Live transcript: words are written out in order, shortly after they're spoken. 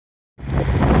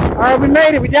right, we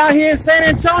made it. We down here in San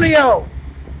Antonio.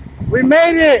 We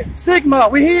made it. Sigma,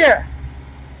 we here.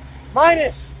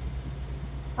 Minus.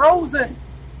 Frozen.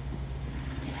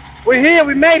 We're here.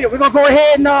 We made it. We're going to go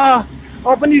ahead and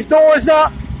open these doors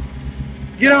up.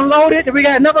 Get unloaded. And we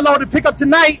got another load to pick up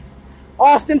tonight.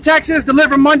 Austin, Texas.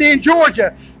 Deliver Monday in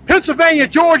Georgia. Pennsylvania,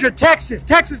 Georgia, Texas.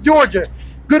 Texas, Georgia.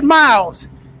 Good miles.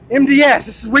 MDS.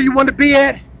 This is where you want to be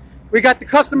at. We got the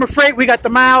customer freight. We got the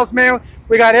miles, man.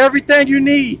 We got everything you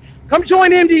need. Come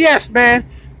join MDS, man.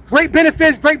 Great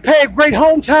benefits, great pay, great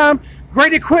home time,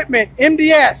 great equipment.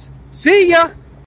 MDS. See ya.